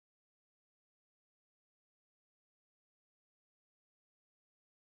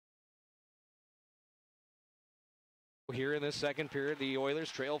Here in this second period, the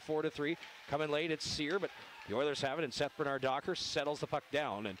Oilers trail 4-3. Coming late, it's Sear, but the Oilers have it, and Seth Bernard-Docker settles the puck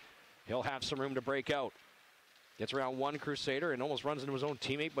down, and he'll have some room to break out. Gets around one Crusader and almost runs into his own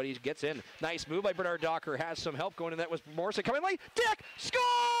teammate, but he gets in. Nice move by Bernard-Docker. Has some help going in. That was Morrison coming late. Dick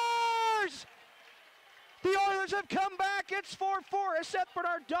scores! The Oilers have come back. It's 4-4 as Seth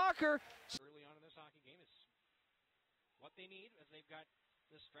Bernard-Docker. Early on in this hockey game is what they need, as they've got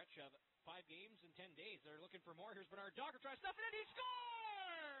this stretch of 5 games in 10 days. They're looking for more. Here's Bernard-Docker, tries stuff, and he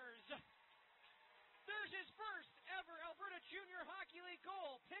scores! There's his first ever Alberta Junior Hockey League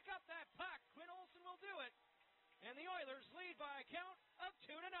goal. Pick up that puck. Quinn Olsen will do it. And the Oilers lead by a count of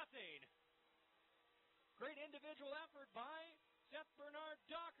 2-0. Great individual effort by Seth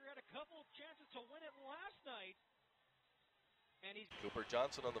Bernard-Docker. Had a couple chances to win it last night. And he's Cooper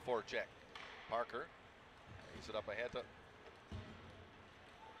Johnson on the forecheck. Parker lays it up ahead to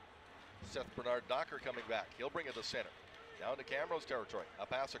Seth Bernard-Docker coming back. He'll bring it to center. Down to Canmore's territory. A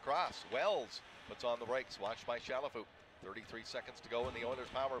pass across. Wells puts on the brakes. Watched by Chalafoot. 33 seconds to go in the Oilers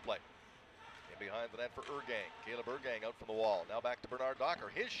power play. In behind the net for Ergang. Caleb Ergang out from the wall. Now back to Bernard-Docker.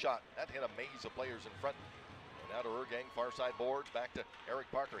 His shot. That hit a maze of players in front. And now to Ergang. Far side boards. Back to Eric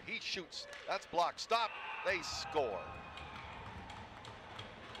Parker. He shoots. That's blocked. Stop. They score.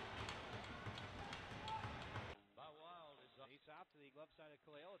 He's off to the glove side of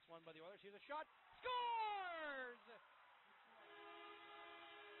Kaleo. It's won by the Oilers. Here's a shot. Scores!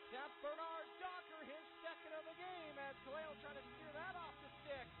 Seth Bernard-Docker, his second of the game, as Kaleo trying to steer that off the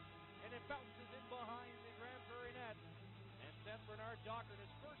stick. And it bounces in behind the Grand Prairie net. And Seth Bernard-Docker,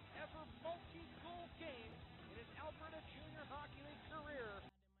 his first ever multi-goal game in his Alberta Junior Hockey League career.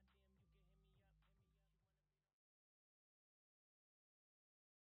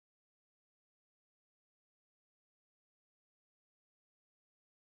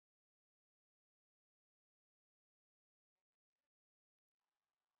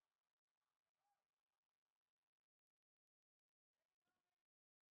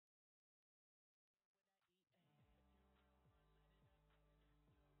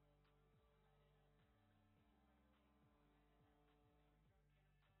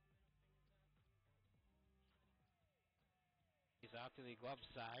 Out to the glove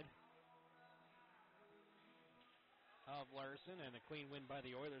side of Larson, and a clean win by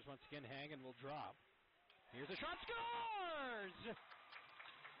the Oilers. Once again, Hagen will drop. Here's a shot, scores!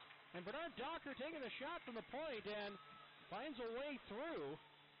 And Bernard-Docker taking a shot from the point and finds a way through.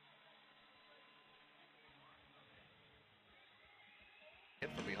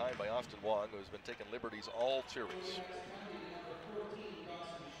 Hit from behind by Austin Wong, who's been taking liberties all series.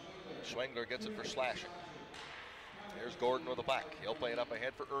 Schwengler gets it for slashing. Here's Gordon with the puck. He'll play it up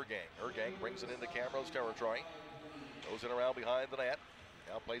ahead for Ergang. Ergang brings it into Canmore's territory. Goes it around behind the net.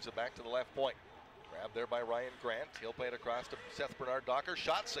 Now plays it back to the left point. Grabbed there by Ryan Grant. He'll play it across to Seth Bernard-Docker.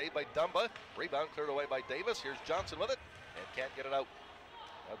 Shot saved by Dumba. Rebound cleared away by Davis. Here's Johnson with it and can't get it out.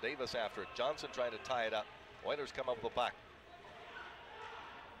 Now Davis after it. Johnson trying to tie it up. Oilers come up with the puck.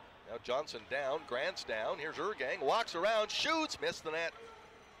 Now Johnson down. Grant's down. Here's Ergang. Walks around. Shoots. Missed the net.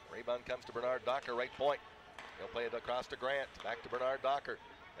 Rebound comes to Bernard-Docker, right point. He'll play it across to Grant. Back to Bernard-Docker.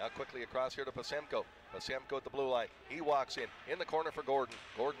 Now quickly across here to Pasemko. Pasemko at the blue line. He walks in the corner for Gordon.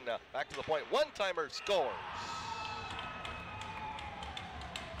 Gordon back to the point. One-timer scores.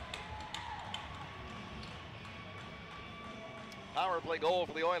 Power play goal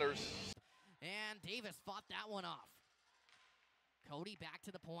for the Oilers. And Davis fought that one off. Cody back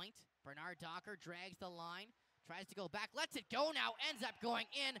to the point. Bernard-Docker drags the line. Tries to go back, lets it go now, ends up going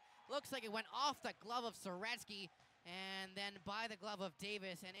in. Looks like it went off the glove of Soretsky and then by the glove of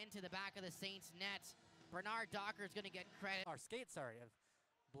Davis and into the back of the Saints net. Bernard-Docker is going to get credit. Of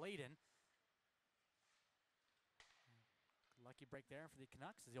Bladen. Lucky break there for the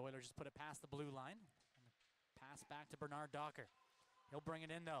Canucks as the Oilers just put it past the blue line. Pass back to Bernard-Docker. He'll bring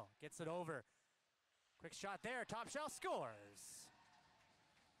it in though, gets it over. Quick shot there, top shelf, scores.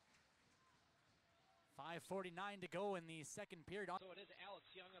 5:49 to go in the second period. So it is Alex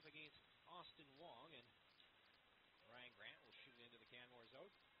Young up against Austin Wong, and Ryan Grant will shoot into the Canmore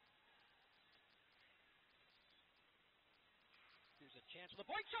zone. Here's a chance for the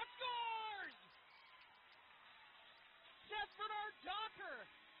point shot, scores! Seth Bernard-Docker.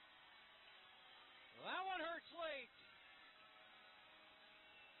 Well, that one hurts late.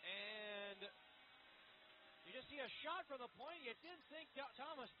 And you just see a shot from the point. You didn't think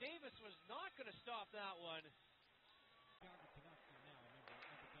Thomas Davis was not going to stop that one.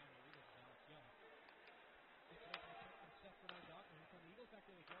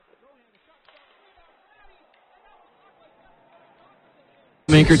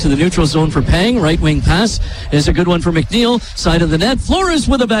 Shoemaker to the neutral zone for Pang. Right wing pass is a good one for McNeil. Side of the net. Flores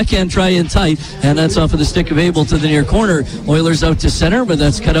with a backhand try in tight. And that's off of the stick of Abel to the near corner. Oilers out to center, but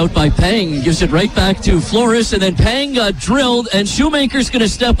that's cut out by Pang. Gives it right back to Flores. And then Pang got drilled. And Shoemaker's going to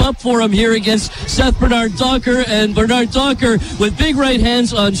step up for him here against Seth Bernard-Docker. And Bernard-Docker with big right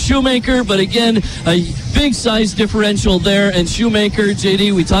hands on Shoemaker. But again, a big size differential there. And Shoemaker,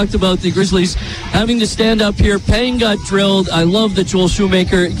 JD, we talked about the Grizzlies having to stand up here. Pang got drilled. I love that Joel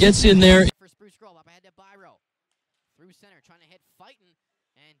Shoemaker gets in there. For Spruce Grove, up ahead to Byro. Through center, trying to hit fighting.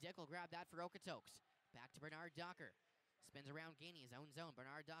 And Dick will grab that for Okotoks. Back to Bernard-Docker. Spins around Gainey, his own zone.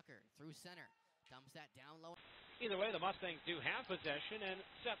 Bernard-Docker through center. Dumps that down low. Either way, the Mustangs do have possession, and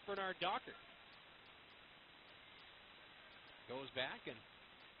Seth Bernard-Docker goes back and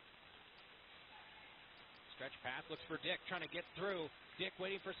stretch pass, looks for Dick, trying to get through. Dick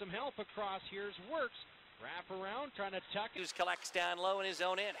waiting for some help across. Here's Works. Wrap around, trying to tuck. Collects down low in his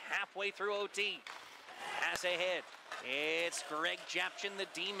own end, halfway through OT. Pass ahead. It's Greg Japchin, the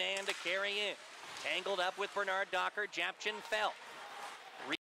D-man, to carry in. Tangled up with Bernard-Docker. Japchin fell.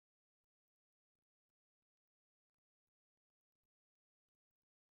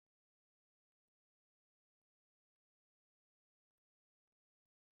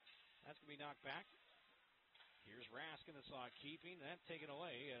 That's going to be knocked back. Here's Rask in the slot, keeping that taken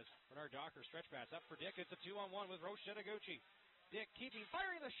away as Bernard-Docker stretch pass up for Dick. It's a 2-on-1 with Roche Shetaguchi. Dick keeping,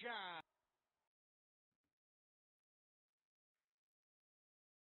 firing the shot.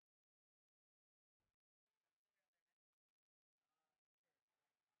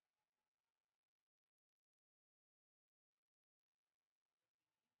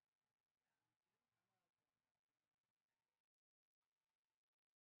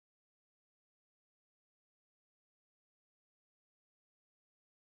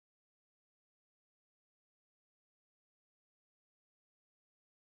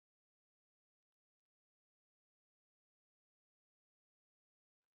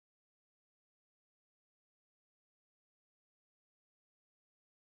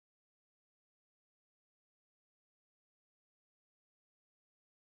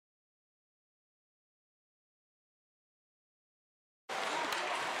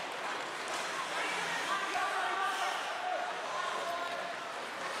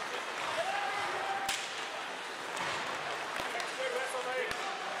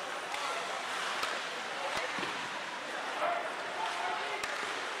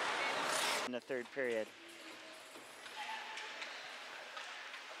 In the third period.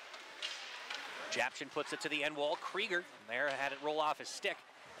 Japchin puts it to the end wall. Krieger there had it roll off his stick.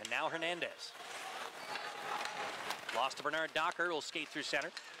 And now Hernandez. Lost to Bernard-Docker, will skate through center.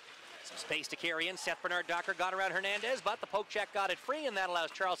 Some space to carry in. Seth Bernard-Docker got around Hernandez, but the poke check got it free, and that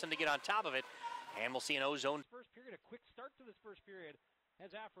allows Charleston to get on top of it. And we'll see an O-zone. First period, a quick start to this first period.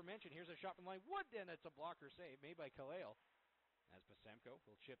 As aforementioned, here's a shot from line Wood, and it's a blocker save made by Kaleo. As Basemko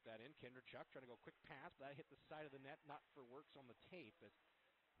will chip that in. Kinderchuk trying to go quick pass, but that hit the side of the net, not for Works on the tape. As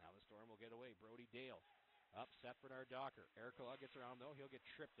now the Storm will get away. Brody Dale up, Seth Bernard-Docker. Erikola gets around though. He'll get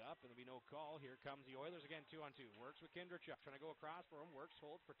tripped up, and there'll be no call. Here comes the Oilers again, 2-on-2. Works with Kinderchuk trying to go across for him. Works,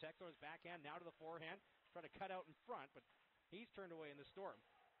 holds, protects on his backhand. Now to the forehand. Trying to cut out in front, but he's turned away in the Storm.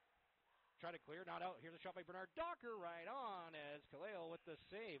 Try to clear, not out. Here's a shot by Bernard-Docker right on as Kaleo with the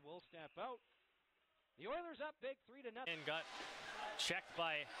save will step out. The Oilers up big 3-0. And got checked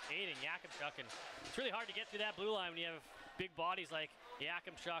by Aiden Yakimchuk, and it's really hard to get through that blue line when you have big bodies like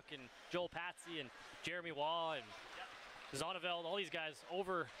Yakimchuk and Joel Patsy and Jeremy Waugh and Zonnevel, all these guys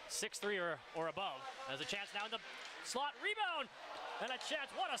over 6'3" or above. There's a chance now in the slot, rebound, and a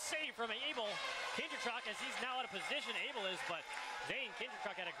chance. What a save from Abel Kinderchuk as he's now out of position. Abel is, but Zane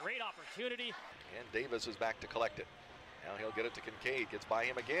Kinderchuk had a great opportunity. And Davis is back to collect it. Now he'll get it to Kincaid, gets by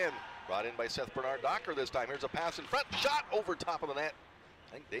him again. Brought in by Seth Bernard-Docker this time. Here's a pass in front, shot over top of the net.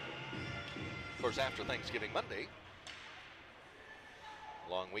 I think of course, after Thanksgiving Monday.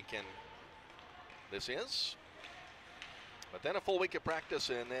 Long weekend this is. But then a full week of practice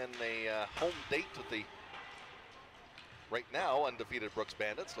and then a home date with the right now undefeated Brooks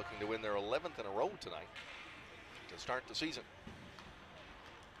Bandits, looking to win their 11th in a row tonight to start the season.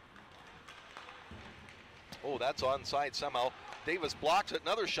 Oh, that's onside somehow. Davis blocks it.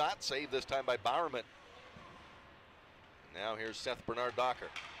 Another shot, saved this time by Bowerman. Now here's Seth Bernard-Docker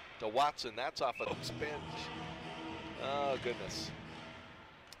to Watson. That's off a bench. Oh, goodness.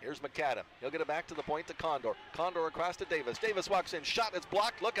 Here's McAdam. He'll get it back to the point to Condor. Condor across to Davis. Davis walks in. Shot is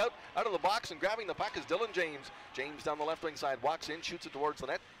blocked. Look out of the box, and grabbing the puck is Dylan James. James down the left wing side. Walks in, shoots it towards the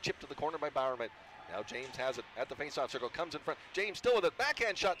net. Chipped to the corner by Bowerman. Now James has it at the faceoff circle. Comes in front. James still with it.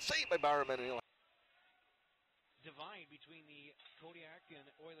 Backhand shot saved by Bowerman. And he'll divide between the Kodiak and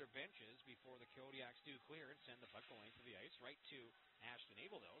Oiler benches before the Kodiaks do clear and send the puck going to the ice. Right to Ashton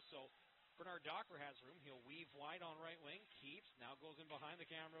Abel, though. So Bernard-Docker has room. He'll weave wide on right wing. Keeps. Now goes in behind the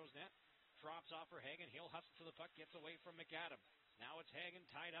Camrose net. Drops off for Hagen. He'll hustle to the puck. Gets away from McAdam. Now it's Hagen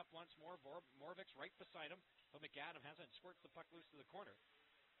tied up once more. Morvik's right beside him. But McAdam hasn't. Squirts the puck loose to the corner.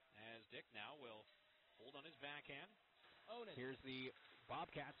 As Dick now will hold on his backhand. Here's the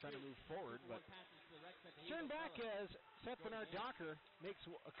Bobcats trying to move forward, but turn back as Seth Bernard-Docker makes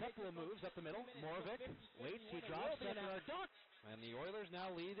a couple of moves up the middle. Morvik waits, he drops Seth Bernard-Docker. And the Oilers now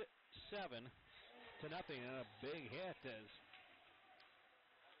lead 7-0, and a big hit as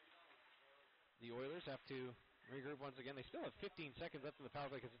the Oilers have to regroup once again. They still have 15 seconds left in the power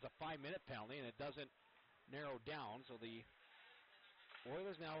play because it's a 5-minute penalty, and it doesn't narrow down, so the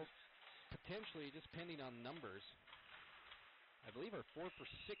Oilers now potentially, just pending on numbers, I believe are 4 for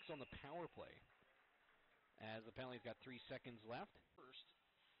 6 on the power play, as the penalty's got 3 seconds left. First,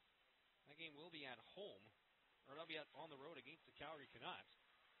 that game will be at home, or it'll be on the road against the Calgary Canucks.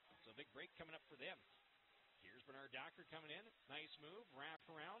 So a big break coming up for them. Here's Bernard-Docker coming in. Nice move, wrap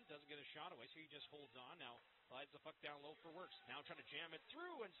around, doesn't get a shot away, so he just holds on. Now slides the puck down low for Works. Now trying to jam it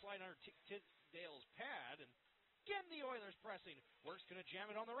through and slide under Dale's pad, and again the Oilers pressing. Works going to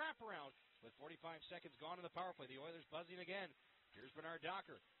jam it on the wraparound. With 45 seconds gone in the power play, the Oilers buzzing again. Here's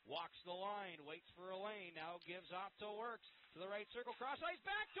Bernard-Docker, walks the line, waits for a lane, now gives off to Works, to the right circle, cross ice,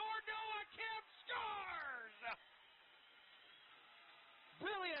 backdoor, Noah Kemp scores!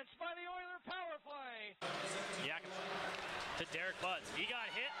 Brilliance by the Oiler power play! Yeah, to Derek Buds. He got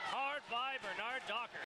hit hard by Bernard-Docker.